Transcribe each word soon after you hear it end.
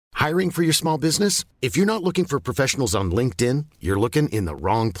Hiring for your small business? If you're not looking for professionals on LinkedIn, you're looking in the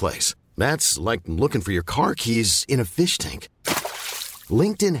wrong place. That's like looking for your car keys in a fish tank.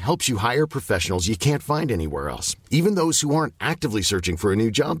 LinkedIn helps you hire professionals you can't find anywhere else, even those who aren't actively searching for a new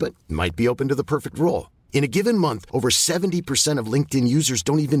job but might be open to the perfect role. In a given month, over 70% of LinkedIn users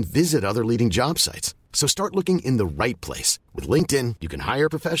don't even visit other leading job sites. So start looking in the right place. With LinkedIn, you can hire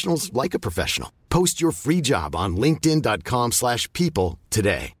professionals like a professional. Post your free job on linkedin.com/people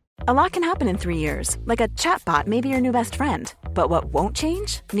today. A lot can happen in 3 years, like a chatbot may be your new best friend. But what won't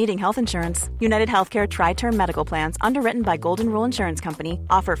change? Needing health insurance. United Healthcare Tri-Term Medical Plans, underwritten by Golden Rule Insurance Company,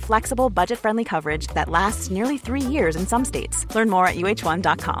 offer flexible, budget-friendly coverage that lasts nearly 3 years in some states. Learn more at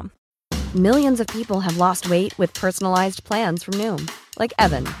uh1.com. Millions of people have lost weight with personalized plans from Noom. Like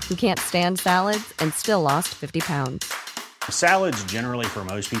Evan, who can't stand salads and still lost 50 pounds. Salads generally for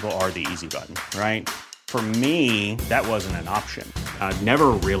most people are the easy button, right? For me, that wasn't an option. I never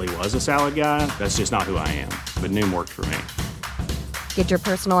really was a salad guy. That's just not who I am. But Noom worked for me. Get your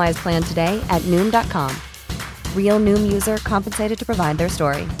personalized plan today at Noom.com. Real Noom user compensated to provide their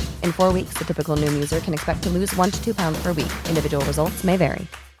story. In 4 weeks, the typical Noom user can expect to lose 1 to 2 pounds per week. Individual results may vary.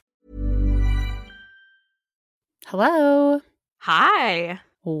 Hello. Hi.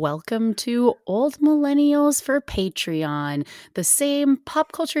 Welcome to Old Millennials for Patreon, the same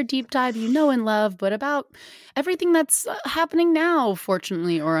pop culture deep dive you know and love, but about everything that's happening now,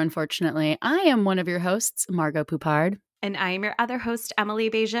 fortunately or unfortunately. I am one of your hosts, Margot Poupard. And I am your other host, Emily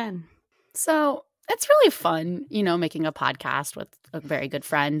Beijing. So it's really fun, making a podcast with a very good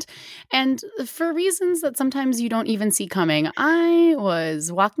friend. And for reasons that sometimes you don't even see coming, I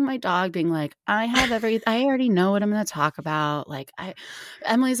was walking my dog being like, I already know what I'm going to talk about.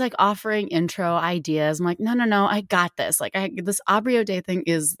 Emily's like offering intro ideas. I'm like, no, I got this. This Aubrey O'Day thing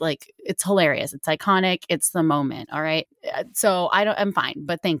is like, it's hilarious. It's iconic. It's the moment. All right. So I'm fine,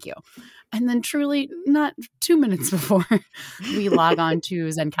 but thank you. And then truly not 2 minutes before we log on to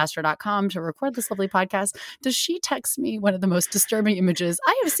Zencastr.com to record this lovely podcast, does she text me one of the most disturbing images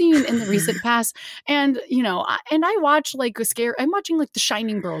I have seen in the recent past. And, I watch I'm watching The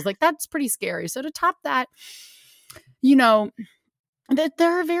Shining Girls. That's pretty scary. So to top that, that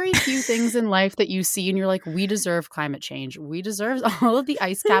there are very few things in life that you see and you're like, we deserve climate change. We deserve all of the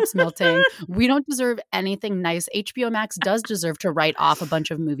ice caps melting. We don't deserve anything nice. HBO Max does deserve to write off a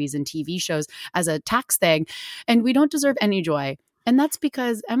bunch of movies and TV shows as a tax thing. And we don't deserve any joy. And that's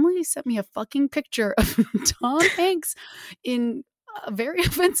because Emily sent me a fucking picture of Tom Hanks in very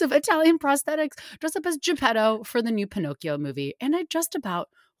offensive Italian prosthetics dressed up as Geppetto for the new Pinocchio movie. And I just about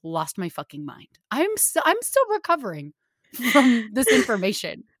lost my fucking mind. I'm still recovering from this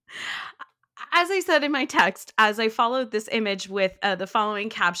information. As I said in my text, as I followed this image with the following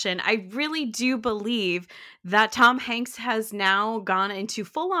caption, I really do believe that Tom Hanks has now gone into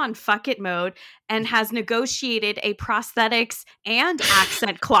full-on fuck it mode and has negotiated a prosthetics and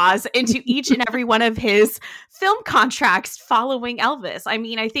accent clause into each and every one of his film contracts following Elvis. I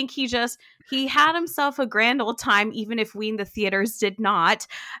mean, I think he had himself a grand old time, even if we in the theaters did not,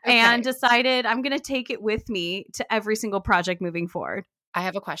 and decided I'm going to take it with me to every single project moving forward. I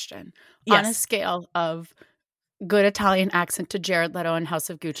have a question. Yes. On a scale of good Italian accent to Jared Leto in House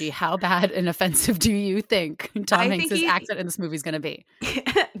of Gucci, how bad and offensive do you think Tom Hanks' accent in this movie is going to be?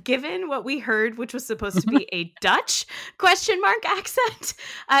 Given what we heard, which was supposed to be a Dutch ? Accent,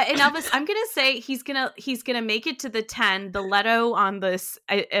 and Elvis, I'm going to say he's gonna make it to the 10, the Leto on this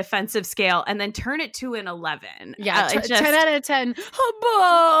offensive scale, and then turn it to an 11. Yeah, 10 out of 10.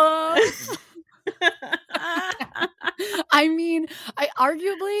 I mean,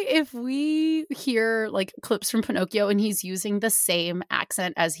 arguably, if we hear clips from Pinocchio and he's using the same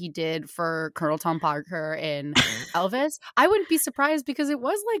accent as he did for Colonel Tom Parker in Elvis, I wouldn't be surprised because it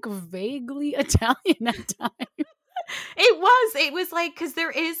was vaguely Italian at times. It was because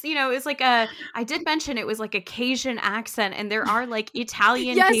there is, it's I did mention it was a Cajun accent, and there are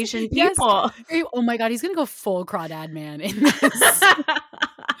Italian Cajun people. Yes. Oh my God, he's going to go full crawdad man in this.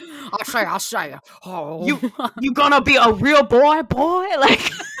 I'll say. Oh. You gonna be a real boy?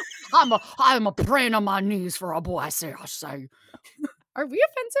 I'm a praying on my knees for a boy. I say. Are we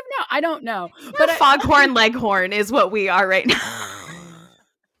offensive now? I don't know. But foghorn leghorn is what we are right now.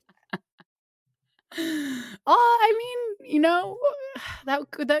 I mean,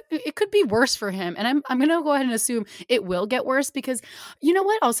 that it could be worse for him, and I'm gonna go ahead and assume it will get worse because you know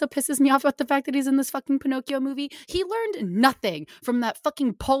what also pisses me off about the fact that he's in this fucking Pinocchio movie? He learned nothing from that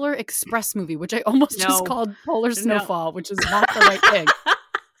fucking Polar Express movie, which I almost just called Polar Snowfall, which is not the right thing.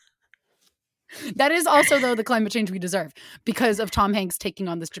 That is also, though, the climate change we deserve because of Tom Hanks taking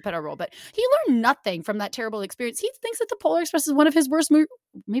on this Geppetto role. But he learned nothing from that terrible experience. He thinks that the Polar Express is one of his worst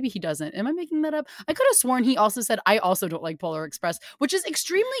maybe he doesn't. Am I making that up? I could have sworn he also said, I also don't like Polar Express, which is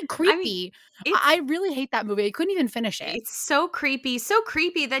extremely creepy. I really hate that movie. I couldn't even finish it. It's so creepy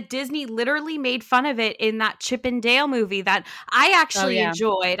that Disney literally made fun of it in that Chip and Dale movie that I actually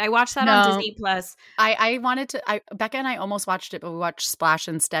enjoyed. I watched that on Disney Plus. I wanted to, Becca and I almost watched it, but we watched Splash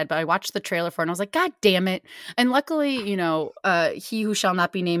instead. But I watched the trailer for it and I was like, God damn it. And luckily, He Who Shall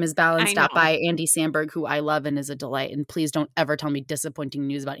Not Be Named is balanced out by Andy Samberg, who I love and is a delight. And please don't ever tell me disappointing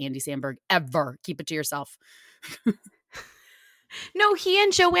news about Andy Samberg, ever. Keep it to yourself. No, he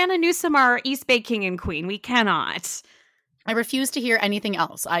and Joanna Newsom are East Bay King and Queen. We cannot. I refuse to hear anything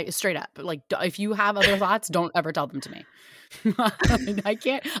else. I straight up, like, if you have other thoughts, don't ever tell them to me.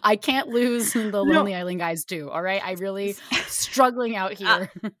 I can't lose the Lonely Island guys too. All right. I really struggling out here.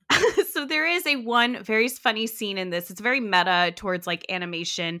 So there is one very funny scene in this. It's very meta towards like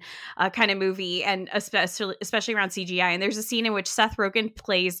animation kind of movie, and especially around CGI. And there's a scene in which Seth Rogen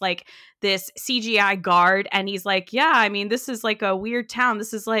plays like this CGI guard. And he's like, yeah, I mean, this is like a weird town.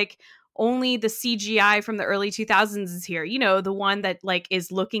 This is like only the CGI from the early 2000s is here. The one that like is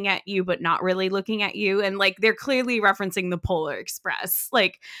looking at you, but not really looking at you. And like, they're clearly referencing the Polar Express,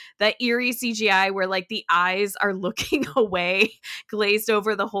 like that eerie CGI where like the eyes are looking away, glazed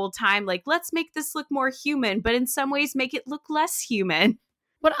over the whole time. Like, let's make this look more human, but in some ways make it look less human.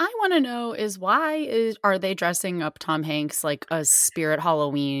 What I want to know is are they dressing up Tom Hanks like a Spirit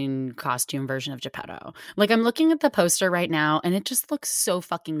Halloween costume version of Geppetto? Like, I'm looking at the poster right now and it just looks so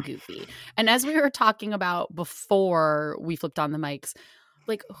fucking goofy. And as we were talking about before we flipped on the mics,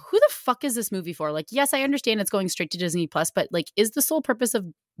 like, who the fuck is this movie for? Like, yes, I understand it's going straight to Disney Plus, but like, is the sole purpose of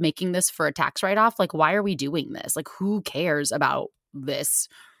making this for a tax write-off? Like, why are we doing this? Like, who cares about this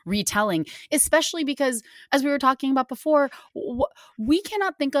retelling, especially because, as we were talking about before, we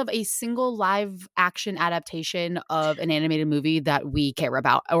cannot think of a single live action adaptation of an animated movie that we care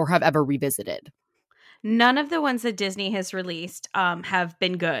about or have ever revisited. None of the ones that Disney has released have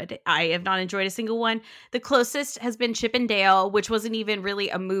been good. I have not enjoyed a single one. The closest has been Chip and Dale, which wasn't even really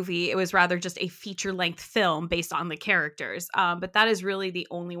a movie. It was rather just a feature-length film based on the characters. But that is really the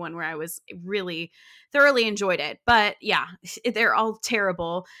only one where I was really thoroughly enjoyed it. But yeah, they're all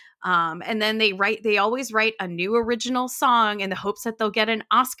terrible. And then they always write a new original song in the hopes that they'll get an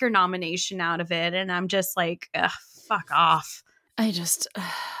Oscar nomination out of it. And I'm just like, ugh, fuck off.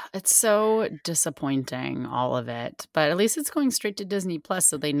 It's so disappointing, all of it. But at least it's going straight to Disney Plus,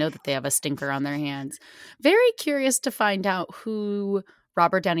 so they know that they have a stinker on their hands. Very curious to find out who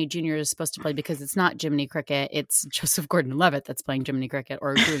Robert Downey Jr. is supposed to play, because it's not Jiminy Cricket. It's Joseph Gordon-Levitt that's playing Jiminy Cricket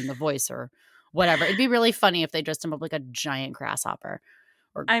or doing the voice or whatever. It'd be really funny if they dressed him up like a giant grasshopper.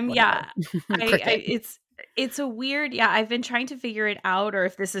 It's a weird, I've been trying to figure it out, or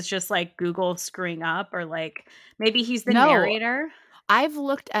if this is just like Google screwing up, or like maybe he's the narrator. I've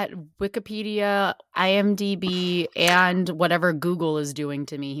looked at Wikipedia, IMDb, and whatever Google is doing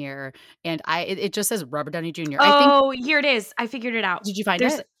to me here, and it just says Robert Downey Jr. Here it is. I figured it out. Did you find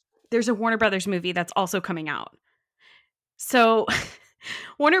it? There's a Warner Brothers movie that's also coming out. So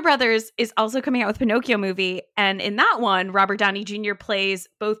Warner Brothers is also coming out with Pinocchio movie, and in that one, Robert Downey Jr. plays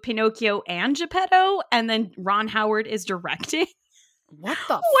both Pinocchio and Geppetto, and then Ron Howard is directing. What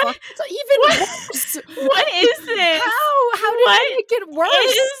the fuck? It's even worse. What is this? How did I make it worse? What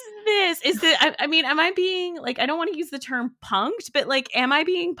is this? Is it? I mean, am I being like? I don't want to use the term punked, but like, am I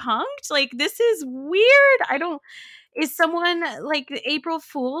being punked? Like, this is weird. I don't. Is someone like April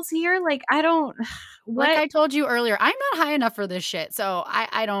Fool's here? Like, I don't. What? Like I told you earlier, I'm not high enough for this shit. So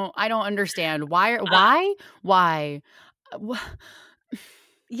I don't understand why.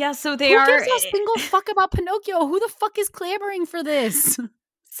 Yeah, so they Who are. gives a single fuck about Pinocchio? Who the fuck is clamoring for this?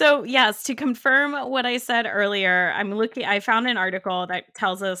 So yes, to confirm what I said earlier, I found an article that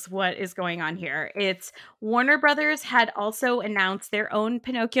tells us what is going on here. It's Warner Brothers had also announced their own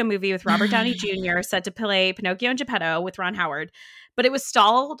Pinocchio movie with Robert Downey Jr. set to play Pinocchio and Geppetto with Ron Howard, but it was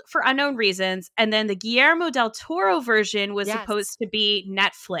stalled for unknown reasons. And then the Guillermo del Toro version was supposed to be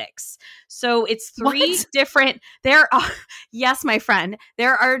Netflix. So it's three different. Yes, my friend,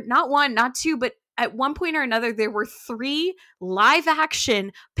 there are not one, not two, but at one point or another, there were 3 live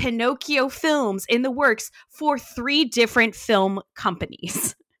action Pinocchio films in the works for 3 different film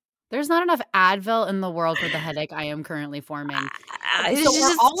companies. There's not enough Advil in the world for the headache I am currently forming. So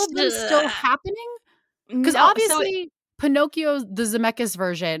are all of them still happening? Because obviously Pinocchio, the Zemeckis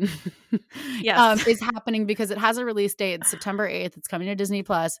version, is happening because it has a release date. It's September 8th. It's coming to Disney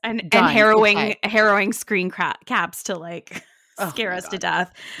Plus. And harrowing screen caps to like scare us to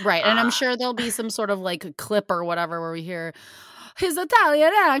death. Right. And I'm sure there'll be some sort of like clip or whatever where we hear his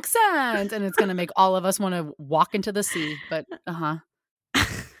Italian accent and it's going to make all of us want to walk into the sea. But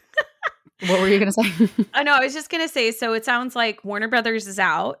What were you going to say? I know. I was just going to say, so it sounds like Warner Brothers is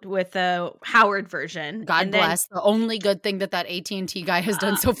out with the Howard version. God bless. The only good thing that AT&T guy has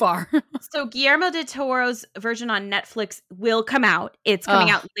done so far. So Guillermo del Toro's version on Netflix will come out. It's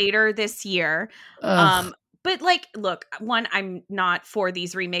coming out later this year. But like, look, one, I'm not for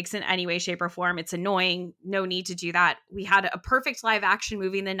these remakes in any way, shape, or form. It's annoying. No need to do that. We had a perfect live action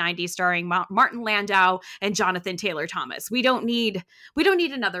movie in the 90s starring Martin Landau and Jonathan Taylor Thomas. We don't need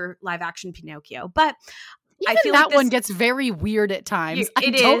another live action Pinocchio. But even I feel that like one gets very weird at times.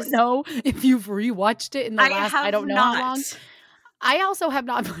 I don't know if you've rewatched it in the last, I don't know how long. I also have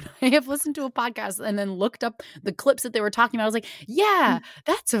not, but I have listened to a podcast and then looked up the clips that they were talking about. I was like, yeah,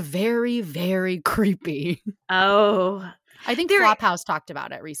 that's a very, very creepy. Oh. I think Flophouse talked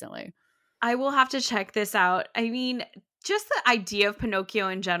about it recently. I will have to check this out. I mean, just the idea of Pinocchio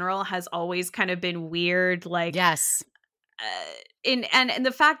in general has always kind of been weird. Like, yes. And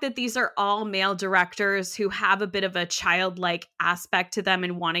the fact that these are all male directors who have a bit of a childlike aspect to them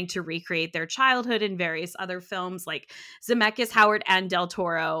and wanting to recreate their childhood in various other films like Zemeckis, Howard, and Del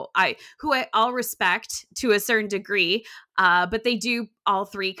Toro, who I all respect to a certain degree, but they do all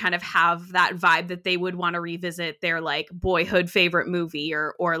three kind of have that vibe that they would want to revisit their like boyhood favorite movie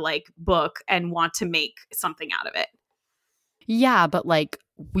or like book and want to make something out of it. Yeah, but like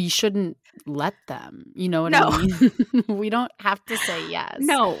we shouldn't let them. You know what I mean? We don't have to say yes.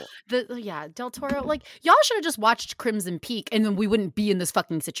 No. Del Toro, like y'all should have just watched Crimson Peak and then we wouldn't be in this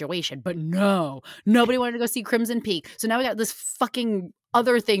fucking situation. But no, nobody wanted to go see Crimson Peak. So now we got this fucking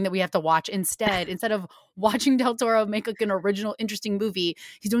other thing that we have to watch instead of watching Del Toro make like an original interesting movie.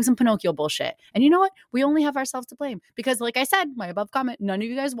 He's doing some Pinocchio bullshit. And you know what? We only have ourselves to blame because like I said, my above comment, none of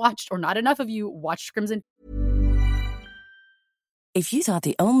you guys watched or not enough of you watched Crimson. If you thought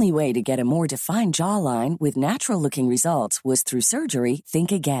the only way to get a more defined jawline with natural-looking results was through surgery,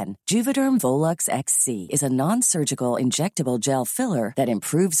 think again. Juvederm Volux XC is a non-surgical injectable gel filler that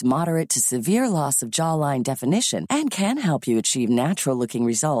improves moderate to severe loss of jawline definition and can help you achieve natural-looking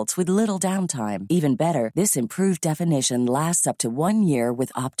results with little downtime. Even better, this improved definition lasts up to 1 year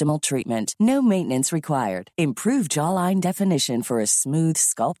with optimal treatment. No maintenance required. Improve jawline definition for a smooth,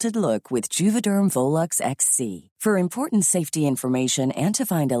 sculpted look with Juvederm Volux XC. For important safety information and to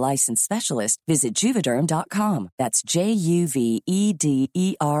find a licensed specialist, visit Juvederm.com. That's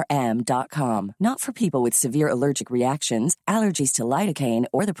Juvederm.com. Not for people with severe allergic reactions, allergies to lidocaine,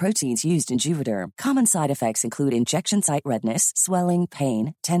 or the proteins used in Juvederm. Common side effects include injection site redness, swelling,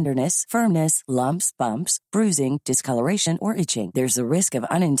 pain, tenderness, firmness, lumps, bumps, bruising, discoloration, or itching. There's a risk of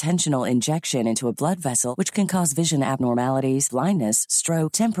unintentional injection into a blood vessel, which can cause vision abnormalities, blindness,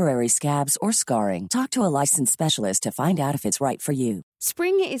 stroke, temporary scabs, or scarring. Talk to a licensed specialist to find out if it's right for you.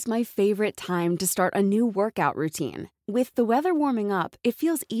 Spring is my favorite time to start a new workout routine. With the weather warming up, it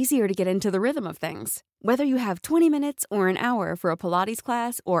feels easier to get into the rhythm of things. Whether you have 20 minutes or an hour for a Pilates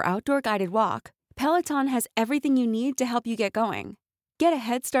class or outdoor guided walk, Peloton has everything you need to help you get going. Get a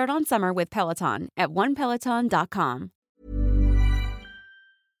head start on summer with Peloton at onepeloton.com.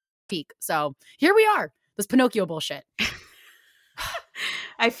 Peak. So here we are, this Pinocchio bullshit.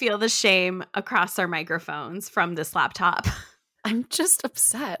 I feel the shame across our microphones from this laptop. I'm just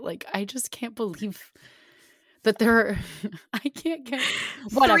upset. Like, I just can't believe that I can't get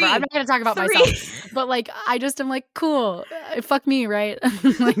whatever. I'm not going to talk about myself, but like, I just am like, cool. Fuck me. Right.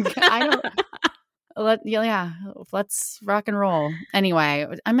 Like, I don't let's rock and roll. Anyway,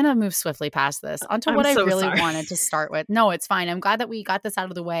 I'm going to move swiftly past this onto what I really wanted to start with. No, it's fine. I'm glad that we got this out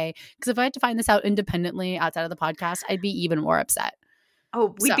of the way because if I had to find this out independently outside of the podcast, I'd be even more upset.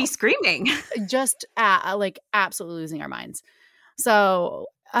 Oh, we'd be screaming. Just like absolutely losing our minds. So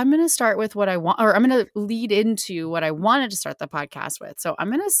I'm going to start with what I want, or I'm going to lead into what I wanted to start the podcast with. So I'm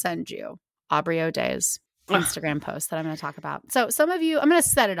going to send you Aubrey O'Day's Instagram post that I'm going to talk about. So some of you, I'm going to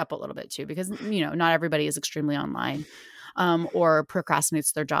set it up a little bit too, because, you know, not everybody is extremely online or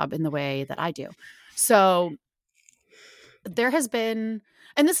procrastinates their job in the way that I do. So there has been,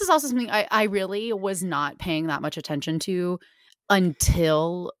 and this is also something I really was not paying that much attention to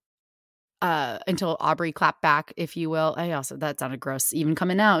until Aubrey clapped back, if you will. That sounded gross, even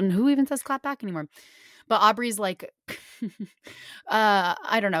coming out. And who even says clap back anymore? But Aubrey's like,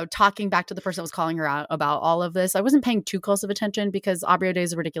 I don't know, talking back to the person that was calling her out about all of this. I wasn't paying too close of attention because Aubrey O'Day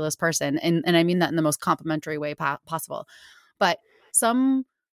is a ridiculous person. And I mean that in the most complimentary way possible. But some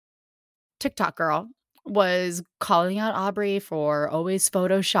TikTok girl was calling out Aubrey for always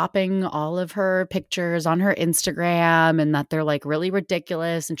photoshopping all of her pictures on her Instagram and that they're like really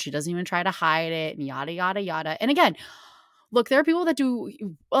ridiculous and she doesn't even try to hide it and yada, yada, yada. And again, look, there are people that do,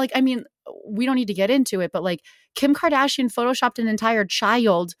 like, I mean, we don't need to get into it, but like Kim Kardashian photoshopped an entire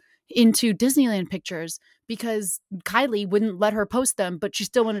child into Disneyland pictures because Kylie wouldn't let her post them, but she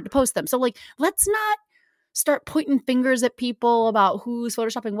still wanted to post them. So like, let's not start pointing fingers at people about who's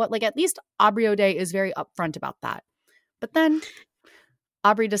photoshopping what. Like, at least Aubrey O'Day is very upfront about that. But then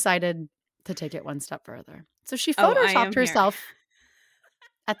Aubrey decided to take it one step further. So she photoshopped herself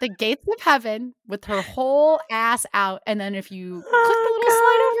at the gates of heaven with her whole ass out. And then if you click the little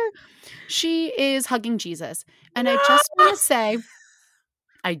slide over, she is hugging Jesus. And I just want to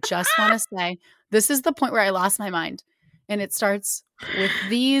say, this is the point where I lost my mind. And it starts with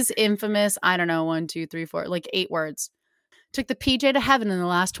these infamous, I don't know, 1, 2, 3, 4, like 8 words. Took the PJ to heaven in the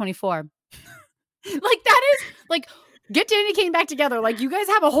last 24. Like, that is like, get Danny Kane back together. Like, you guys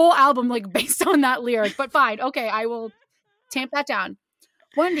have a whole album like based on that lyric, but fine. Okay, I will tamp that down.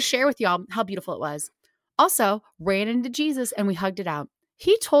 Wanted to share with y'all how beautiful it was. Also, ran into Jesus and we hugged it out.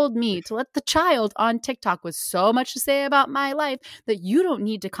 He told me to let the child on TikTok with so much to say about my life that you don't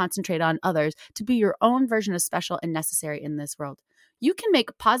need to concentrate on others to be your own version of special and necessary in this world. You can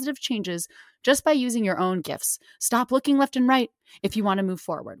make positive changes just by using your own gifts. Stop looking left and right if you want to move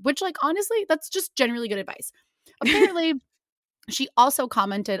forward, which, like, honestly, that's just generally good advice. Apparently, she also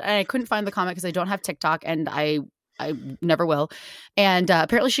commented, and I couldn't find the comment because I don't have TikTok and I never will. And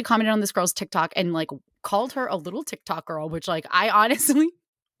apparently she commented on this girl's TikTok and like called her a little TikTok girl, which like I honestly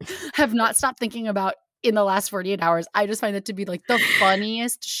have not stopped thinking about in the last 48 hours. I just find it to be like the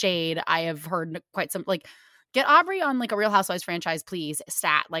funniest shade I have heard quite some. Like, get Aubrey on like a Real Housewives franchise, please.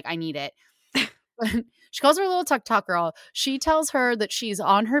 Stat. Like, I need it. She calls her a little TikTok girl. She tells her that she's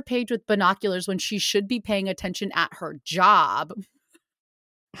on her page with binoculars when she should be paying attention at her job.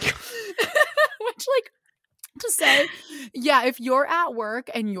 Which, like, to say, yeah, if you're at work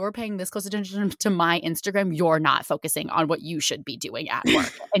and you're paying this close attention to my Instagram, you're not focusing on what you should be doing at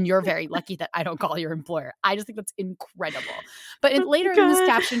work. And you're very lucky that I don't call your employer. I just think that's incredible. But later in this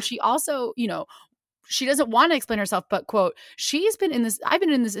caption, she also, you know, she doesn't want to explain herself, but quote, I've been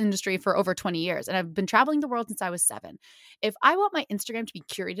in this industry for over 20 years and I've been traveling the world since I was 7. If I want my Instagram to be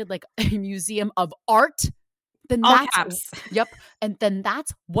curated like a museum of art, then and then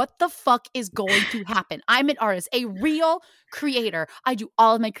that's what the fuck is going to happen. I'm an artist, a real creator. I do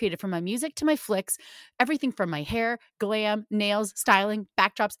all of my creative, from my music to my flicks, everything from my hair, glam, nails, styling,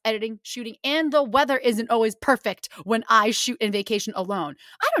 backdrops, editing, shooting, and the weather isn't always perfect when I shoot and vacation alone.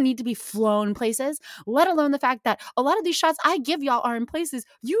 I don't need to be flown places, let alone the fact that a lot of these shots I give y'all are in places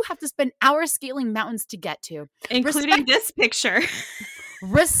you have to spend hours scaling mountains to get to. Including this picture.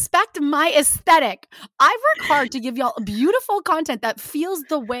 Respect my aesthetic. I've worked hard to give y'all beautiful content that feels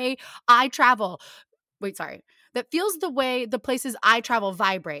the way I travel. That feels the way the places I travel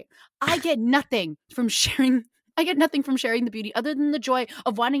vibrate. I get nothing from sharing the beauty other than the joy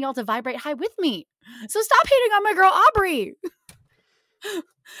of wanting y'all to vibrate high with me. So stop hating on my girl Aubrey.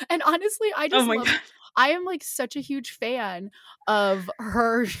 And honestly, I am like such a huge fan of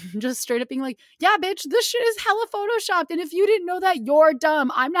her just straight up being like, yeah, bitch, this shit is hella photoshopped. And if you didn't know that, you're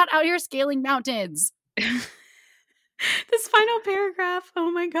dumb. I'm not out here scaling mountains. This final paragraph, oh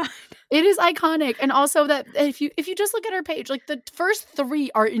my God. It is iconic. And also that if you just look at her page, like the first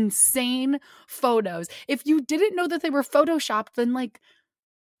 3 are insane photos. If you didn't know that they were photoshopped, then like,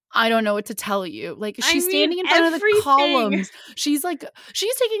 I don't know what to tell you. Like, she's standing in front of the columns. She's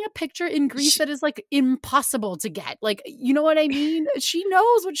taking a picture in Greece that is like impossible to get. Like, you know what I mean? She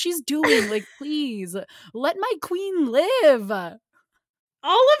knows what she's doing. Like, please let my queen live.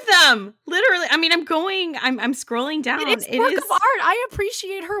 All of them, literally. I mean, I'm scrolling down. It's work of art. I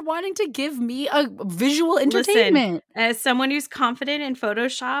appreciate her wanting to give me a visual entertainment. Listen, as someone who's confident in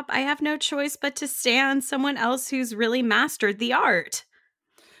Photoshop, I have no choice but to stand someone else who's really mastered the art.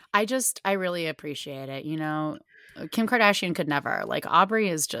 I really appreciate it. You know, Kim Kardashian could never. Like, Aubrey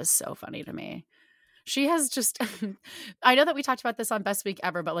is just so funny to me. She has just, I know that we talked about this on Best Week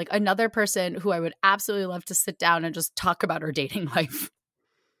Ever, but like another person who I would absolutely love to sit down and just talk about her dating life.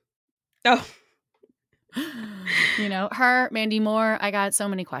 Oh. You know, her, Mandy Moore, I got so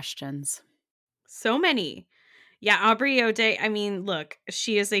many questions. So many. Yeah, Aubrey O'Day, I mean, look,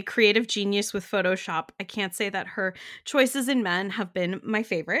 she is a creative genius with Photoshop. I can't say that her choices in men have been my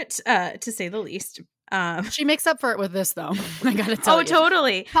favorite, to say the least. She makes up for it with this, though. I gotta tell you. Oh,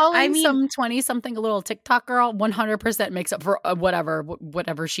 totally. Calling some 20-something a little TikTok girl 100% makes up for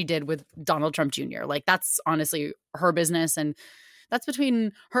whatever she did with Donald Trump Jr. Like, that's honestly her business, and that's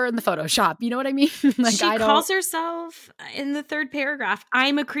between her and the Photoshop. You know what I mean? Like, she calls herself in the 3rd paragraph,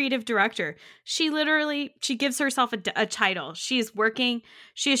 I'm a creative director. She gives herself a title. She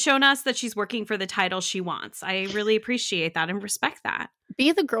has shown us that she's working for the title she wants. I really appreciate that and respect that.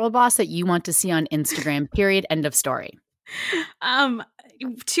 Be the girl boss that you want to see on Instagram, period, end of story.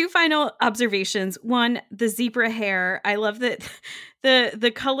 two final observations. One, the zebra hair. I love that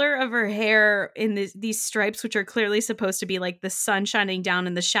the color of her hair in these stripes, which are clearly supposed to be like the sun shining down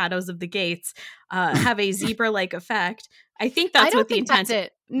in the shadows of the gates, have a zebra-like effect. I think that's what the intent is.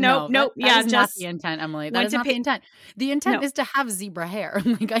 Nope. That is not the intent, Emily. That is not the intent. The intent is to have zebra hair.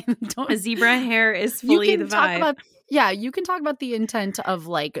 A zebra hair is fully the vibe. You can talk about the intent of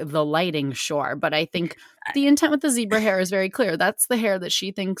like the lighting, sure, but I think the intent with the zebra hair is very clear. That's the hair that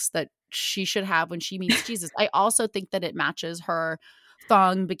she thinks that she should have when she meets Jesus. I also think that it matches her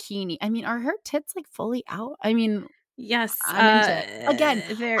thong bikini. I mean, are her tits like fully out? I mean, yes. Again,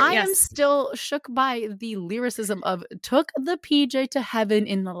 I am still shook by the lyricism of took the PJ to heaven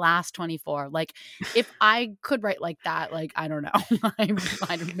in the last 24. Like, if I could write like that, like, I don't know.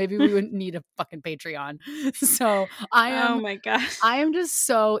 Maybe we wouldn't need a fucking Patreon. So oh my gosh. I am just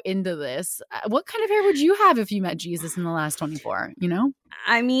so into this. What kind of hair would you have if you met Jesus in the last 24? You know?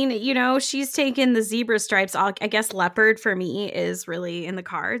 I mean, she's taken the zebra stripes. I guess leopard for me is really in the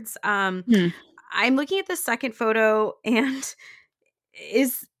cards. I'm looking at the second photo and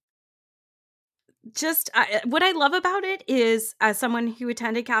is just what I love about it is, as someone who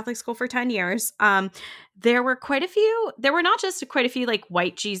attended Catholic school for 10 years, there were not just quite a few like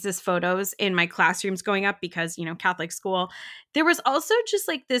white Jesus photos in my classrooms going up because, Catholic school. There was also just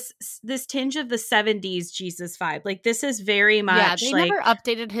like this tinge of the 70s Jesus vibe. Like, this is very much they never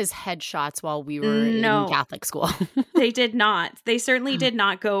updated his headshots while we were in Catholic school. They did not. They certainly did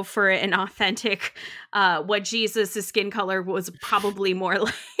not go for an authentic, what Jesus' skin color was probably more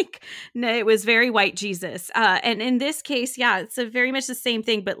like. No, it was very white Jesus. And in this case, it's very much the same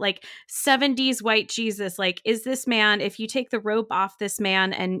thing, but like 70s white Jesus. Like, is this man, if you take the robe off this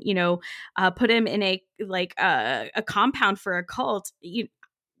man and, put him in a compound for a cult,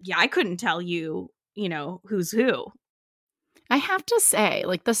 I couldn't tell you, who's who. I have to say,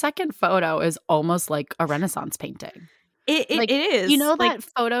 like, the second photo is almost like a Renaissance painting. It is. That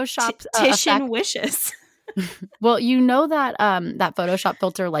Photoshop Titian effect? Wishes. Well, that that Photoshop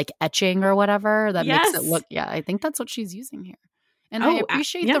filter, like etching or whatever, that makes it look. Yeah, I think that's what she's using here. And I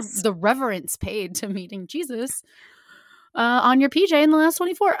appreciate the reverence paid to meeting Jesus on your PJ in the last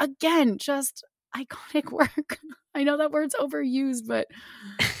 24. Again, just iconic work. I know that word's overused, but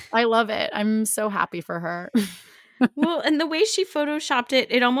I love it. I'm so happy for her. Well, and the way she photoshopped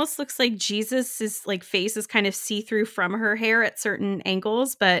it almost looks like Jesus's like face is kind of see-through from her hair at certain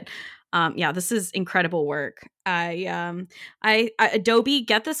angles. But this is incredible work. Adobe,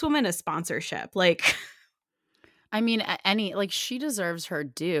 get this woman a sponsorship. Like, I mean, she deserves her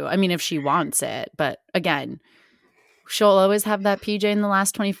due. I mean, if she wants it, but again, she'll always have that PJ in the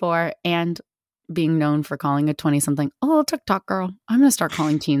last 24 and being known for calling a 20-something, oh, TikTok girl. I'm going to start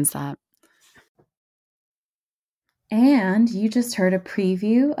calling teens that. And you just heard a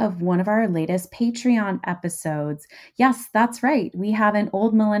preview of one of our latest Patreon episodes. Yes, that's right. We have an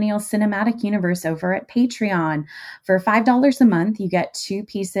Old Millennial Cinematic Universe over at Patreon. For $5 a month, you get 2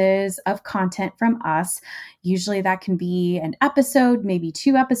 pieces of content from us. Usually that can be an episode, maybe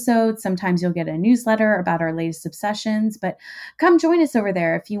 2 episodes. Sometimes you'll get a newsletter about our latest obsessions. But come join us over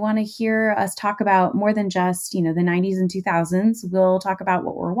there if you want to hear us talk about more than just, the 90s and 2000s. We'll talk about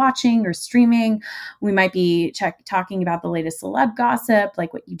what we're watching or streaming. We might be talking about the latest celeb gossip,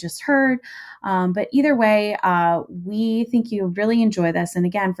 like what you just heard. But either way, we think you really enjoy this. And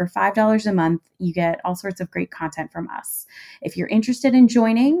again, for $5 a month, you get all sorts of great content from us. If you're interested in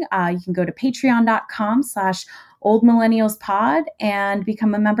joining, you can go to patreon.com/oldmillennialspod and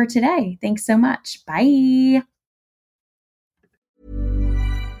become a member today. Thanks so much. Bye.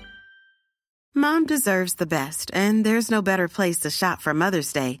 Mom deserves the best, and there's no better place to shop for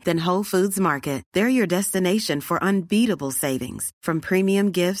Mother's Day than Whole Foods Market. They're your destination for unbeatable savings, from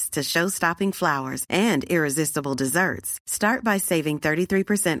premium gifts to show-stopping flowers and irresistible desserts. Start by saving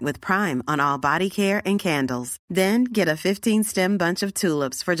 33% with Prime on all body care and candles. Then get a 15-stem bunch of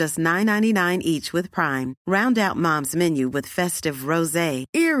tulips for just $9.99 each with Prime. Round out Mom's menu with festive rosé,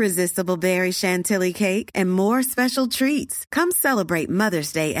 irresistible berry chantilly cake, and more special treats. Come celebrate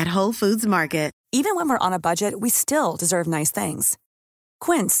Mother's Day at Whole Foods Market. Even when we're on a budget, we still deserve nice things.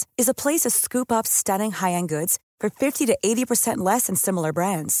 Quince is a place to scoop up stunning high-end goods for 50 to 80% less than similar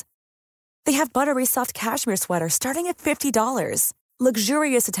brands. They have buttery soft cashmere sweaters starting at $50,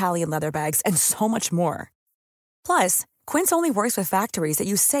 luxurious Italian leather bags, and so much more. Plus, Quince only works with factories that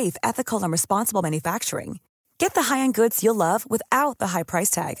use safe, ethical, and responsible manufacturing. Get the high-end goods you'll love without the high price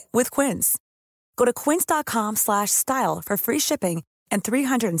tag with Quince. Go to quince.com/style for free shipping and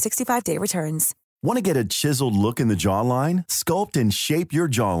 365-day returns. Want to get a chiseled look in the jawline? Sculpt and shape your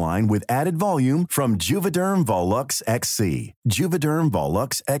jawline with added volume from Juvederm Volux XC. Juvederm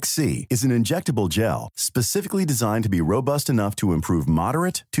Volux XC is an injectable gel specifically designed to be robust enough to improve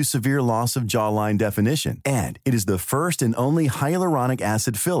moderate to severe loss of jawline definition. And it is the first and only hyaluronic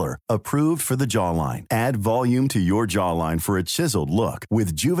acid filler approved for the jawline. Add volume to your jawline for a chiseled look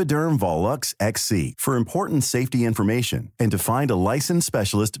with Juvederm Volux XC. For important safety information and to find a licensed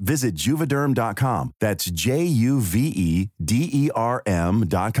specialist, visit Juvederm.com. That's Juvederm.com.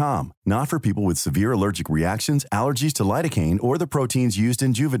 Not for people with severe allergic reactions, allergies to lidocaine, or the proteins used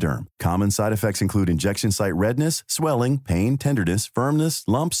in Juvederm. Common side effects include injection site redness, swelling, pain, tenderness, firmness,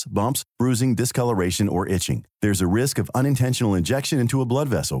 lumps, bumps, bruising, discoloration, or itching. There's a risk of unintentional injection into a blood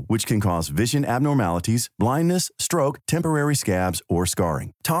vessel, which can cause vision abnormalities, blindness, stroke, temporary scabs, or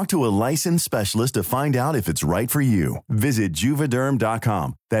scarring. Talk to a licensed specialist to find out if it's right for you. Visit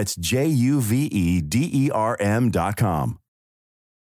Juvederm.com. That's Juvederm.com.